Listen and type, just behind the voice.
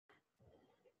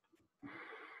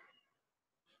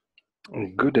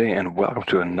Good day and welcome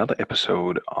to another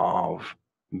episode of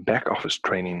Back Office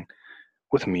Training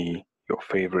with me, your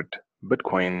favorite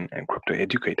Bitcoin and crypto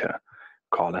educator,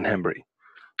 Colin Hambry.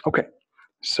 Okay,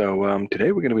 so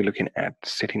today we're going to be looking at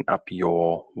setting up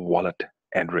your wallet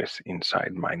address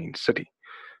inside Mining City.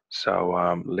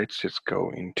 So let's just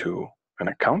go into an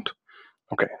account.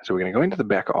 Okay, so we're going to go into the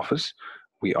back office.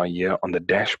 We are here on the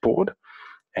dashboard,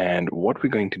 and what we're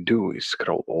going to do is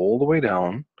scroll all the way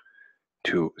down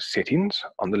to settings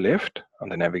on the left on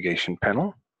the navigation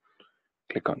panel.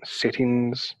 Click on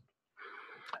settings,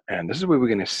 and this is where we're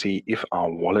going to see if our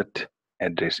wallet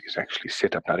address is actually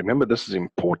set up. Now remember, this is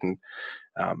important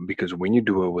because when you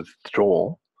do a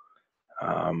withdrawal,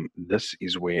 this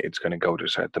is where it's going to go to.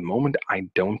 So at the moment I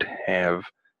don't have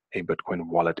a Bitcoin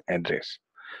wallet address,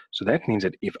 so that means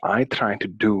that if I try to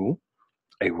do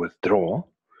a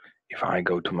withdrawal, if I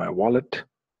go to my wallet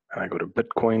and I go to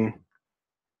Bitcoin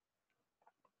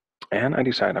and I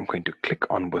decide I'm going to click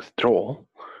on withdrawal,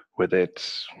 whether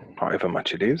it's however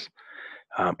much it is,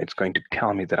 it's going to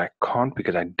tell me that I can't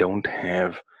because I don't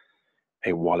have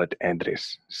a wallet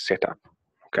address set up.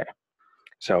 Okay,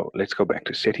 so let's go back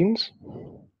to settings.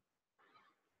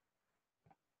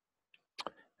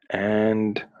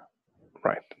 And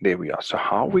right, there we are. So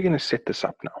how are we going to set this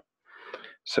up now?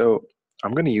 So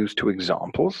I'm going to use two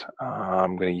examples.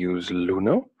 I'm going to use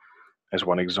Luno as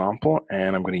one example,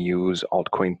 and I'm going to use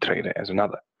Altcoin Trader as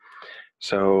another.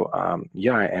 So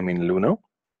yeah, I am in Luno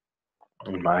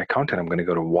in my account, and I'm going to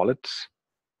go to wallets.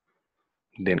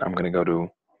 Then I'm going to go to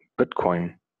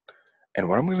Bitcoin, and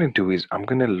what I'm going to do is I'm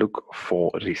going to look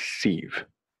for receive.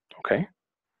 Okay,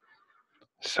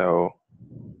 so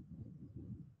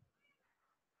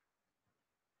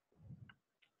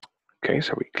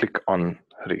we click on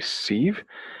receive.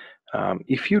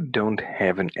 If you don't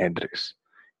have an address,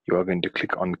 you are going to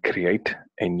click on create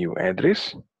a new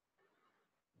address.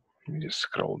 Let me just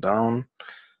scroll down.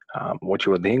 What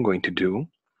you are then going to do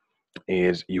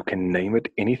is you can name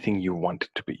it anything you want it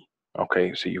to be.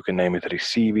 Okay, so you can name it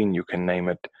receiving, you can name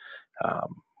it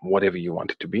whatever you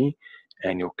want it to be,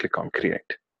 and you'll click on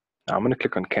create. Now I'm going to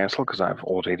click on cancel because I've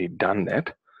already done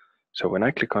that. So when I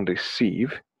click on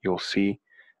receive, you'll see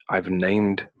I've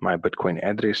named my Bitcoin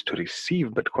address to receive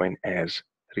Bitcoin as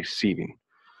receiving.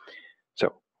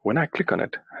 So when I click on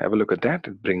it, have a look at that.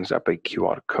 It brings up a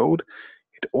QR code.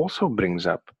 It also brings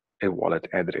up a wallet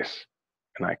address,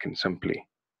 and I can simply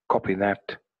copy that.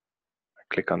 I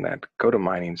click on that, go to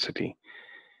Mining City,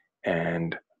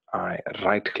 and I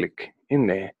right click in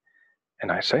there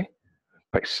and I say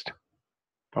paste.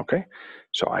 Okay,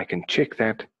 so I can check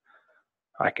that.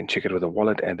 I can check it with a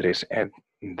wallet address and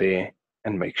there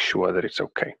and make sure that it's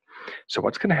okay. So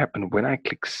what's going to happen when I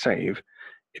click save,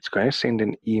 it's going to send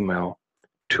an email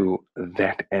to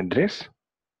that address.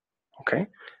 Okay,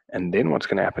 and then what's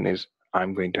going to happen is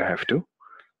I'm going to have to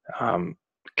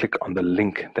click on the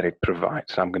link that it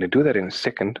provides. So I'm going to do that in a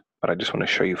second, but I just want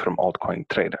to show you from Altcoin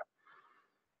Trader.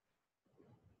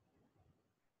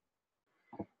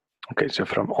 Okay, so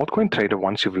from Altcoin Trader,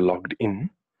 once you've logged in,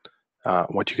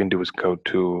 what you can do is go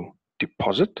to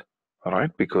deposit, all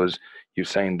right, because you're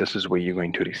saying this is where you're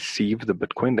going to receive the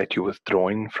Bitcoin that you're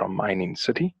withdrawing from Mining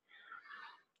City.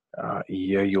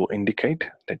 Here you'll indicate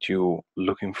that you're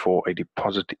looking for a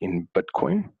deposit in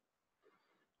Bitcoin.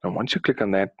 And once you click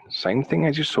on that, same thing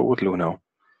as you saw with Luno,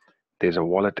 there's a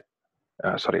wallet,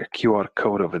 a QR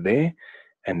code over there,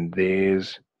 and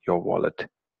there's your wallet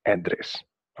address.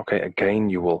 Okay, again,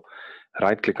 you will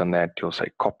right click on that, you'll say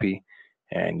copy,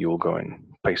 and you'll go and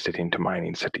paste it into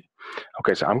Mining City.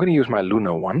 Okay, so I'm going to use my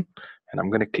Luno one, and I'm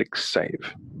going to click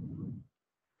save.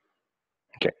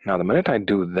 Okay, now the minute I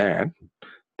do that,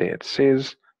 there it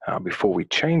says, before we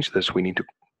change this, we need to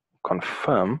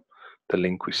confirm the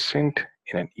link we sent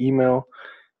in an email.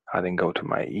 I then go to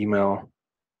my email.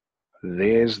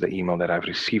 There's the email that I've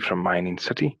received from Mining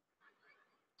City.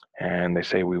 And they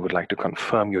say we would like to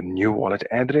confirm your new wallet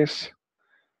address.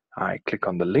 I click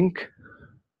on the link.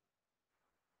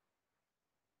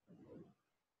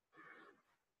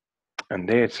 And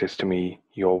there it says to me,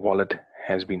 your wallet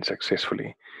has been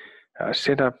successfully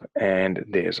set up, and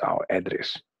there's our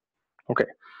address. Okay,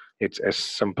 it's as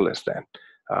simple as that.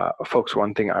 Folks,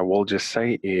 one thing I will just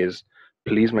say is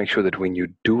please make sure that when you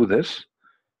do this,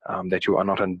 that you are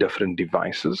not on different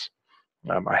devices.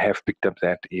 I have picked up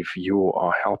that if you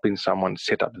are helping someone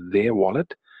set up their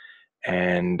wallet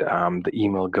and the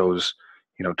email goes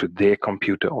to their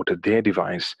computer or to their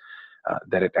device,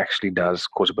 that it actually does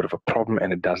cause a bit of a problem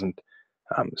and it doesn't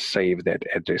save that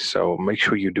address. So make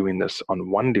sure you're doing this on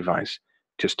one device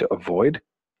just to avoid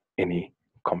any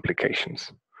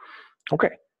complications.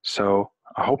 Okay, so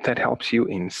I hope that helps you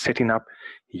in setting up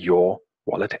your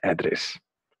wallet address.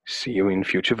 See you in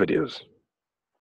future videos.